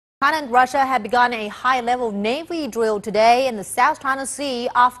China and Russia have begun a high-level Navy drill today in the South China Sea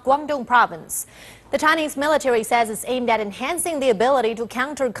off Guangdong province. The Chinese military says it's aimed at enhancing the ability to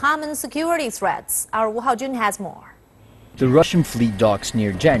counter common security threats. Our Wu Haojun has more. The Russian fleet docks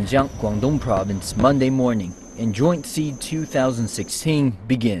near Zhanjiang, Guangdong province, Monday morning, and Joint Sea 2016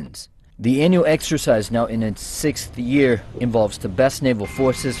 begins. The annual exercise, now in its 6th year, involves the best naval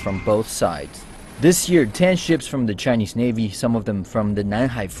forces from both sides. This year, 10 ships from the Chinese Navy, some of them from the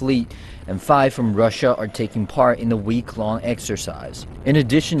Nanhai Fleet, and 5 from Russia are taking part in the week-long exercise. In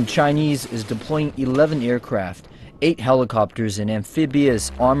addition, Chinese is deploying 11 aircraft, 8 helicopters, and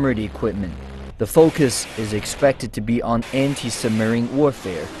amphibious armored equipment. The focus is expected to be on anti-submarine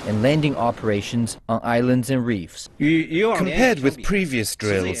warfare and landing operations on islands and reefs. Compared with previous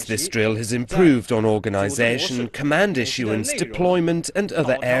drills, this drill has improved on organization, command issuance, deployment, and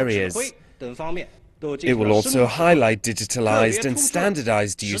other areas. It will also highlight digitalized and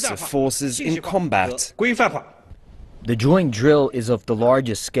standardized use of forces in combat. The joint drill is of the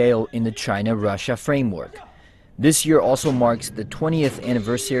largest scale in the China-Russia framework. This year also marks the 20th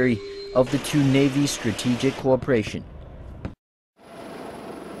anniversary of the two navies' strategic cooperation.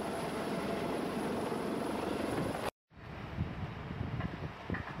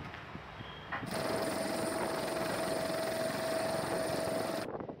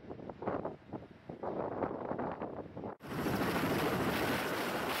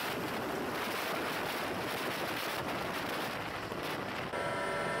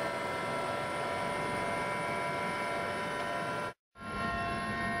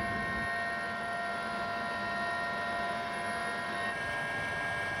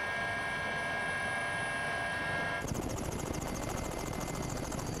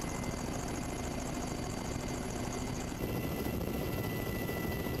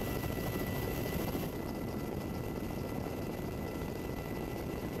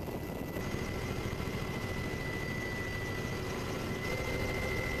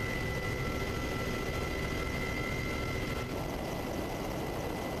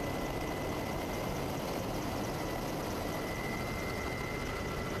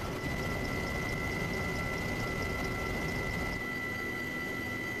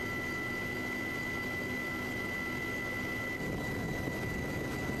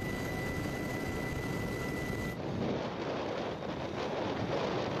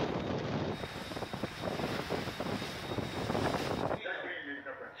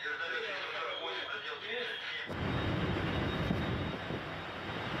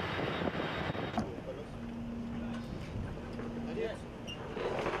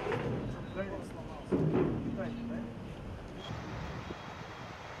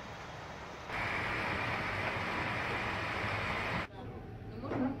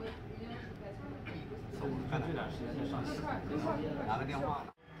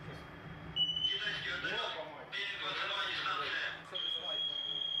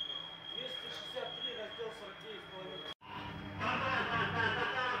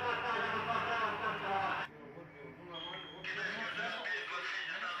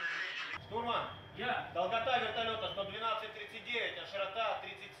 Штурман, долгота вертолета 112-39, а широта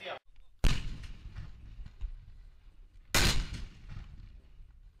 37.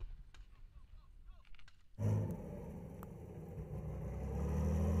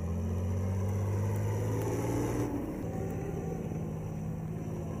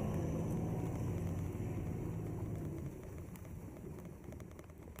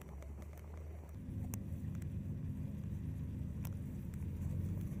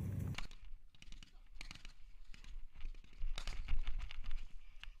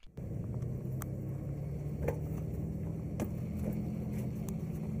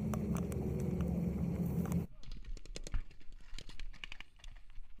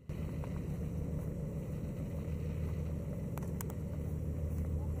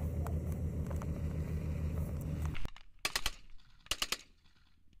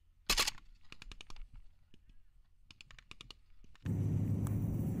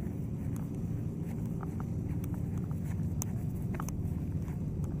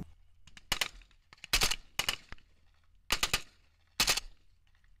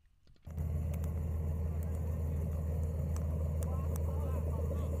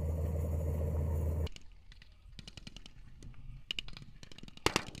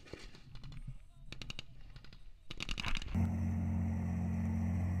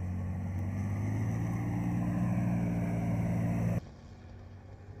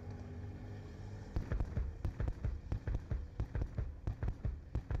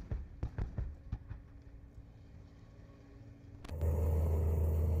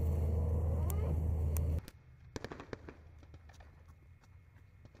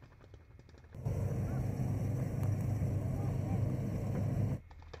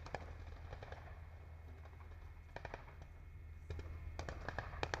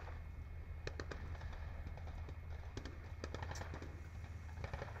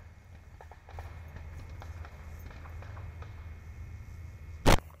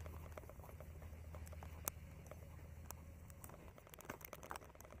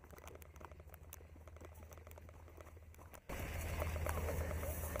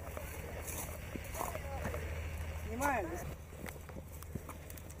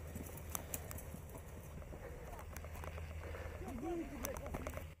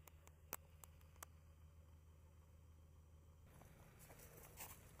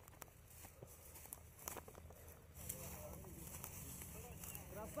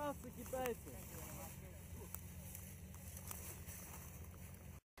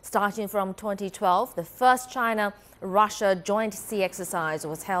 Starting from 2012, the first China-Russia joint sea exercise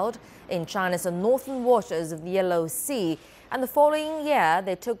was held in China's northern waters of the Yellow Sea, and the following year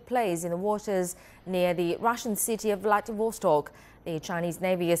they took place in the waters near the Russian city of Vladivostok. The Chinese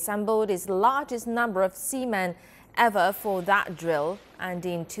Navy assembled its largest number of seamen ever for that drill, and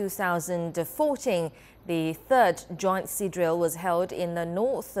in 2014, the third joint sea drill was held in the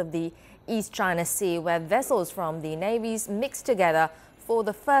north of the East China Sea, where vessels from the navies mixed together for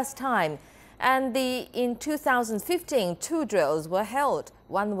the first time. And in 2015, two drills were held.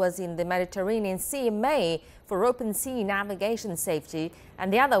 One was in the Mediterranean Sea in May for open sea navigation safety,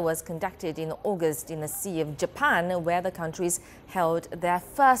 and the other was conducted in August in the Sea of Japan, where the countries held their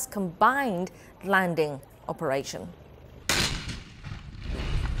first combined landing operation.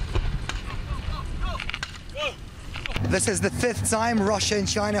 This is the fifth time Russia and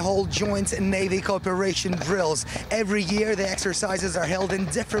China hold joint Navy cooperation drills. Every year the exercises are held in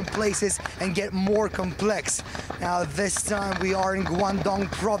different places and get more complex. Now this time we are in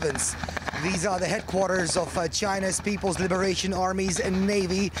Guangdong province. These are the headquarters of China's People's Liberation Army's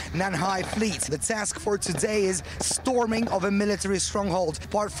Navy Nanhai Fleet. The task for today is storming of a military stronghold.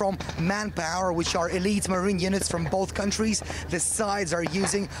 Apart from manpower, which are elite marine units from both countries, the sides are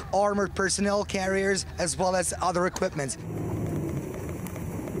using armored personnel carriers as well as other equipment.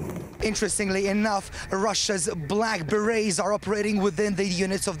 Interestingly enough, Russia's Black Berets are operating within the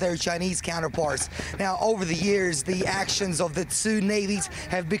units of their Chinese counterparts. Now, over the years, the actions of the two navies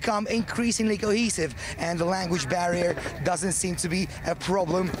have become increasingly cohesive, and the language barrier doesn't seem to be a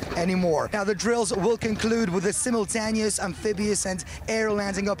problem anymore. Now, the drills will conclude with a simultaneous amphibious and air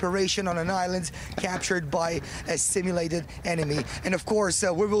landing operation on an island captured by a simulated enemy. And of course,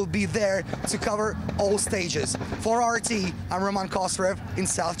 we will be there to cover all stages. For RT, I'm Roman Kosarev in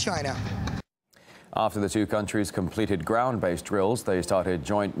South China. After the two countries completed ground-based drills, they started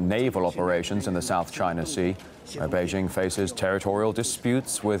joint naval operations in the South China Sea, where Beijing faces territorial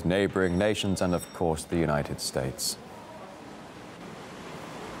disputes with neighboring nations and, of course, the United States.